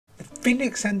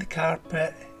Phoenix and the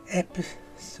Carpet,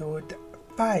 episode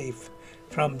 5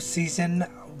 from season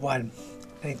 1,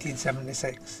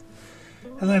 1976.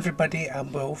 Hello everybody,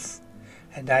 I'm Wolf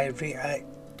and I react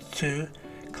to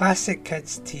classic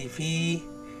kids TV,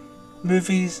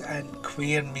 movies and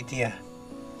queer media.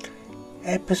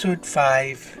 Episode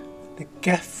 5, the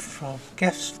gifts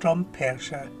from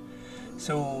Persia.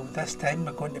 So this time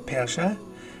we're going to Persia,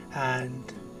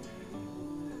 and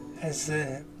is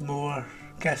there more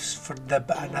gifts for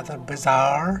another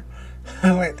bazaar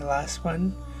like the last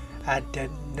one? I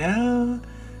don't know.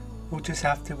 We'll just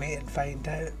have to wait and find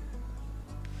out.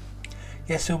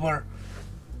 Yeah, so we're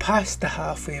past the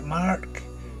halfway mark,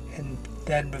 and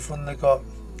then we've only got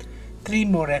 3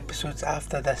 more episodes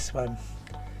after this one.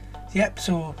 Yep,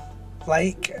 so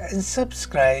like and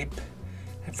subscribe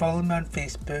and follow me on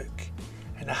Facebook.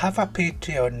 And I have a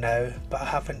Patreon now, but I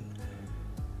haven't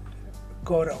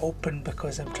got it open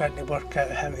because I'm trying to work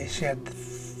out how to share the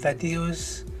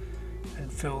videos in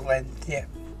full length.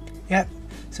 Yep.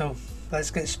 So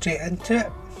let's get straight into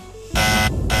it.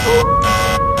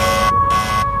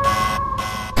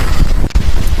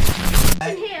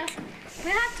 In here.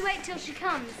 We'll have to wait till she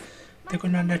comes. They're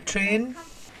going on a train.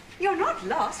 You're not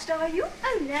lost, are you?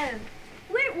 Oh no.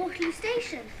 We're at Waterloo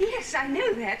Station. Yes, I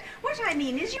know that. What I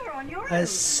mean is you're on your own.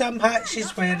 Some hat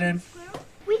she's wearing.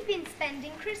 We've been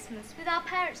spending Christmas with our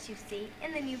parents, you see,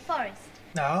 in the New Forest.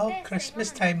 No,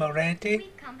 Christmas time already.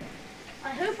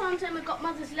 I hope Aunt Emma got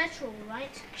Mother's letter all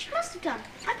right. She must have done.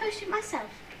 I posted it myself.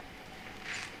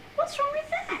 What's wrong with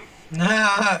that?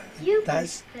 Nah, You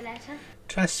that's posted the letter.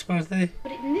 trustworthy.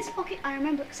 Put it in this pocket, I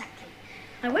remember exactly.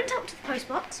 I went up to the post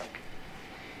box,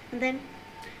 and then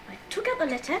I took out the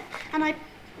letter, and I...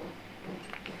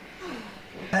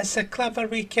 That's a clever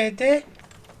wee kid, eh?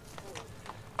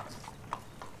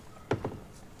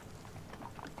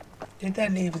 You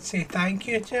didn't even say thank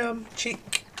you to him,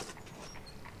 cheek.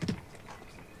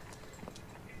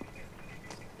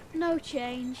 No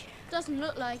change. Doesn't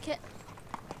look like it.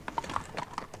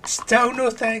 Still no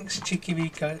thanks, cheeky wee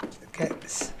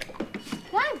kids.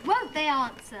 Why won't they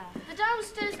answer? The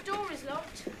downstairs door is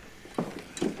locked.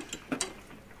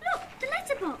 Look, the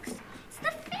letterbox. It's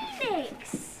the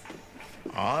Phoenix.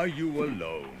 Are you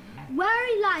alone?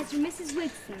 Worry lies from Mrs.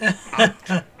 Wigson.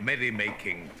 Out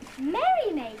merrymaking.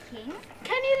 Merrymaking?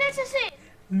 Can you let us in?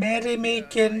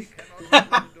 Merrymaking.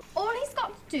 All he's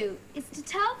got to do is to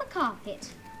tell the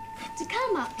carpet to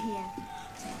come up here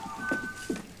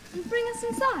and bring us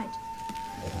inside.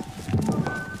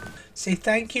 Say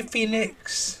thank you,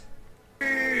 Phoenix.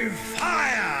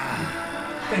 Fire!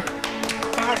 The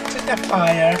part to the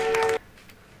fire.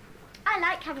 I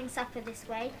like having supper this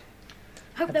way.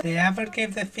 Hope Have they ever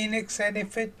gave the Phoenix any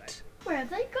food? Where have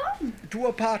they gone? To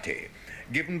a party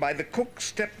given by the cook's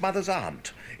stepmother's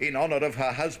aunt in honour of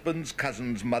her husband's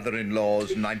cousin's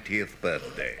mother-in-law's 90th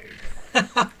birthday.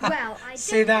 Well, I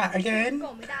Say don't that think she again. should've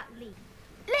gone without leave.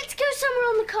 Let's go somewhere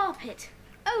on the carpet.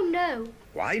 Oh no.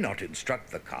 Why not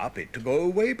instruct the carpet to go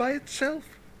away by itself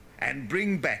and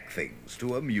bring back things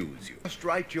to amuse you? Just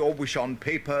write your wish on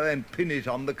paper and pin it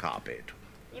on the carpet.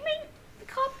 You mean the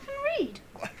carpet can read?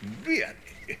 Really?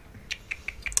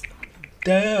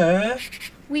 Duh.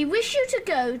 We wish you to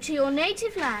go to your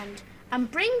native land and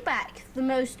bring back the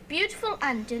most beautiful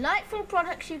and delightful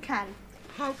products you can.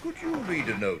 How could you read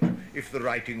a note if the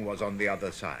writing was on the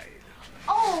other side?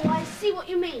 Oh, I see what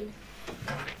you mean.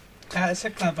 That's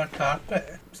a clever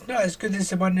carpet. It's not as good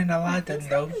as the one in Aladdin,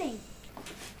 though. Exactly.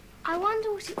 I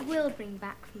wonder what it will bring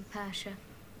back from Persia.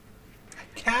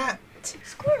 A cat.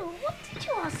 Squirrel, what did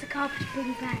you ask the carpet to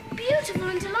bring back? Beautiful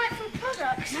and delightful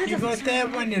products. You were there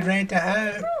when you read it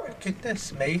out.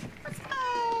 Goodness me.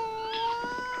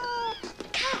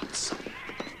 Cats.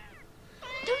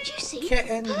 Don't you see?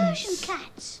 Kittens. Persian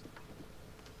cats.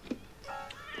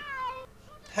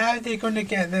 How are they going to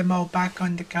get them all back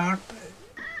on the carpet?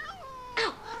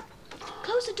 Ow!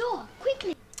 Close the door,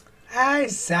 quickly.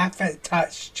 As if it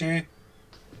touched you.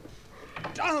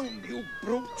 Down, you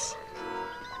brutes!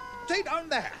 Stay down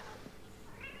there!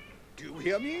 Do you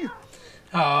hear me?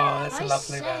 Oh, that's a I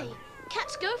lovely say, one.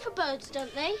 cats go for birds,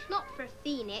 don't they? Not for a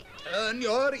phoenix. Turn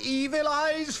your evil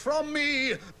eyes from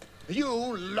me,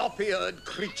 you lop-eared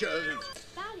creatures!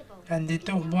 Valuable. And they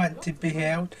don't want to be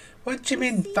held. What do you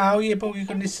mean valuable? You're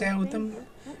going to sell them?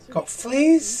 Got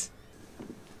fleas?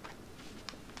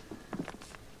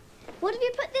 What have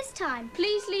you put this time?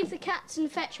 Please leave the cats and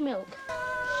fetch milk.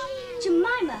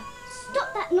 Jemima,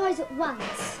 stop that noise at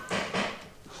once.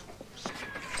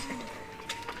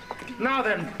 Now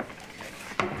then,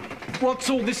 what's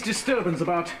all this disturbance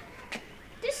about?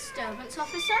 Disturbance,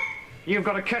 officer? You've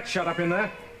got a cat shut up in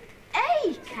there.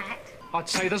 A cat? I'd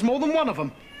say there's more than one of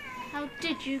them. How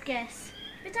did you guess?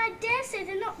 But I dare say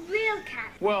they're not real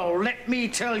cats. Well, let me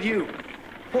tell you.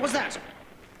 What was that?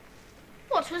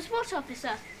 What was what,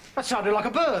 officer? That sounded like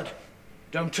a bird.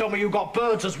 Don't tell me you got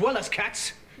birds as well as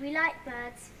cats. We like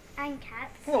birds and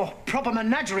cats. Oh, proper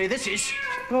menagerie this is.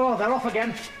 Oh, they're off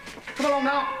again. Come along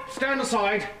now. Stand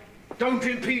aside. Don't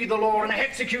impede the law and the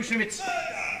execution of its...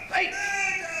 Hey!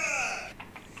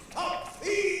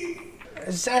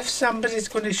 As if somebody's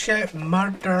going to shout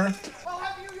murder.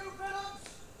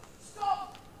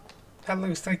 That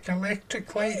looks like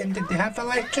electric lighting. Did they have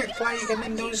electric lighting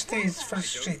in those days for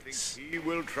streets? He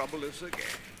will trouble us again.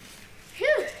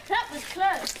 Phew, that was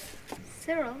close.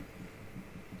 Cyril,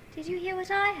 did you hear what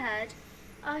I heard?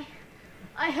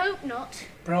 I hope not.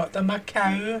 Brought them a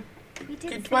cow. We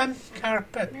did. Good one,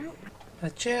 carpet. No. A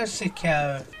Jersey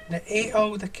cow that ate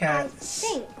all the I cats.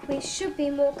 think we should be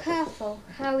more careful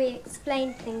how we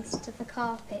explain things to the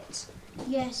carpet.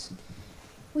 Yes.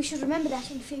 We should remember that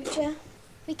in future.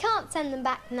 We can't send them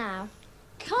back now.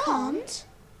 Can't?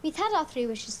 We've had our 3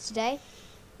 wishes today.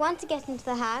 One to get into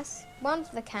the house, one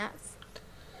for the cats,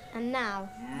 and now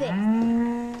this.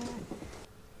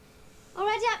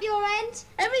 Already up your end?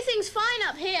 Everything's fine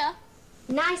up here.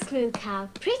 Nice moo cow,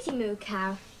 pretty moo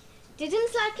cow.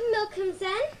 Diddums like a milk'ems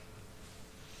then?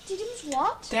 Diddums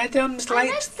what? Diddums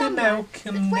likes the milk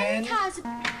and then...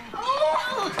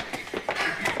 Oh!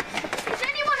 Is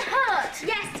anyone hurt?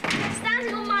 Yes,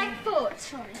 standing on my foot.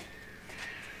 Sorry.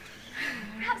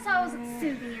 Perhaps I wasn't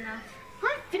soothing enough.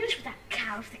 I'm finished with that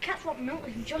cow. If the cats want milk,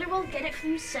 they can jolly well get it for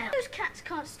themselves. Those cats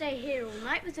can't stay here all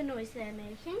night with the noise they're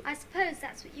making. I suppose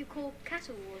that's what you call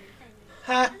caterwauling.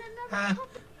 Ha, ha,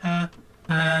 ha,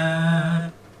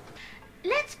 ha.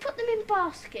 Let's put them in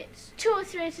baskets, 2 or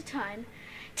 3 at a time.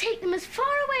 Take them as far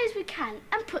away as we can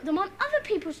and put them on other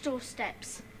people's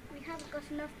doorsteps. We haven't got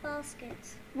enough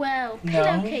baskets. Well, No.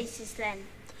 pillowcases then.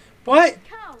 What?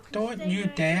 Cow can Don't stay you where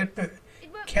it dare is. put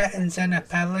It won't- kittens in a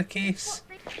pillowcase.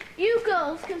 You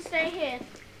girls can stay here.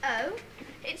 Oh?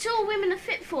 It's all women are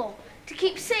fit for, to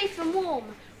keep safe and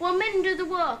warm, while men do the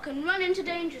work and run into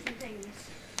dangers and things.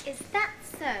 Is that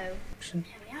so? There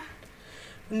we are.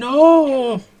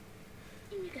 No!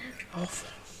 In you go. Oh,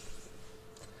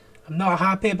 I'm not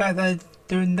happy about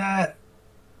doing that.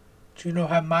 Do you know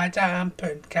how mad I am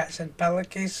putting cats in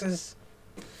pillowcases?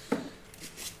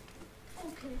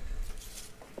 Okay.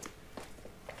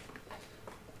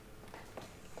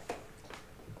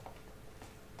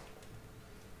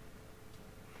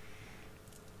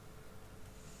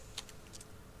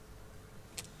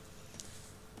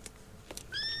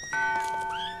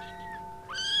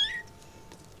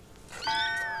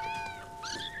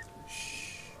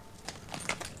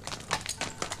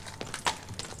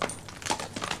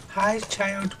 Hi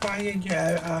child, why are you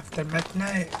out after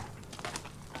midnight?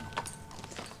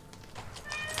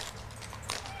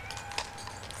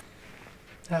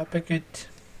 That'll be good.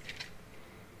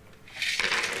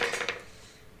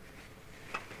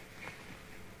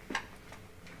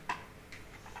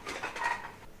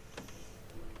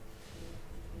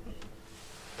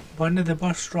 One of the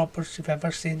worst robbers you've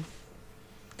ever seen.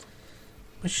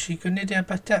 Was she gonna do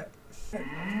about it?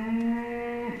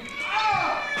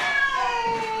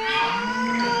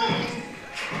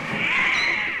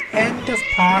 End of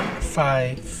part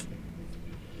 5.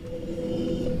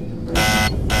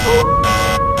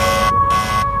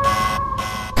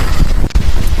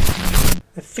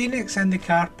 The Phoenix and the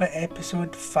Carpet,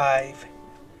 episode 5.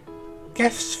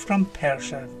 Gifts from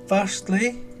Persia.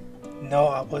 Firstly, no,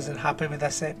 I wasn't happy with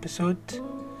this episode.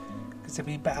 There's a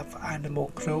wee bit of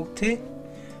animal cruelty.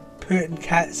 Putting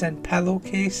cats in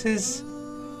pillowcases.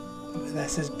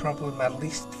 This is probably my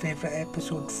least favourite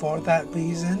episode for that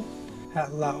reason.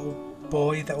 That little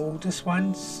boy, the oldest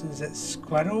one, is it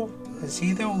Squirrel? Is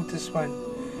he the oldest one?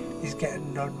 He's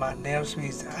getting on my nerves with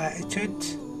his attitude.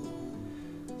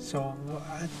 So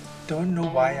I don't know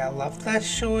why I loved this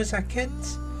show as a kid.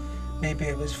 Maybe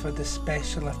it was for the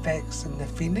special effects in the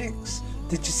Phoenix.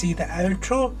 Did you see the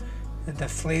outro? And the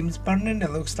flames burning?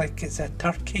 It looks like it's a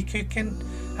turkey cooking.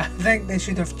 I think they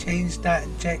should have changed that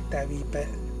and checked that a wee bit.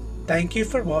 Thank you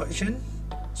for watching.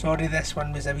 Sorry this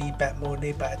one was a wee bit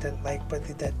moany, but I didn't like what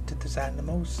they did to those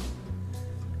animals.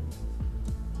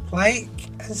 Like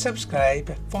and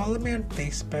subscribe, follow me on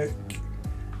Facebook,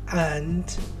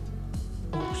 and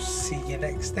we'll see you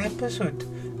next episode.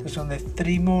 There's only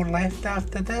 3 more left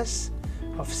after this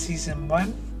of season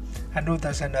 1. I know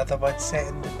there's another one set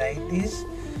in the 90s.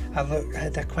 I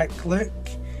had a quick look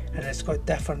and it's got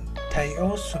different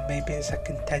titles, so maybe it's a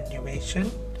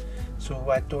continuation. So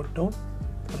I don't know.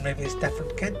 Or maybe it's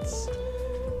different kids,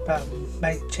 but I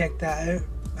might check that out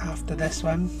after this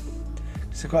one.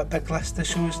 So I've got a big list of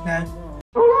shows now.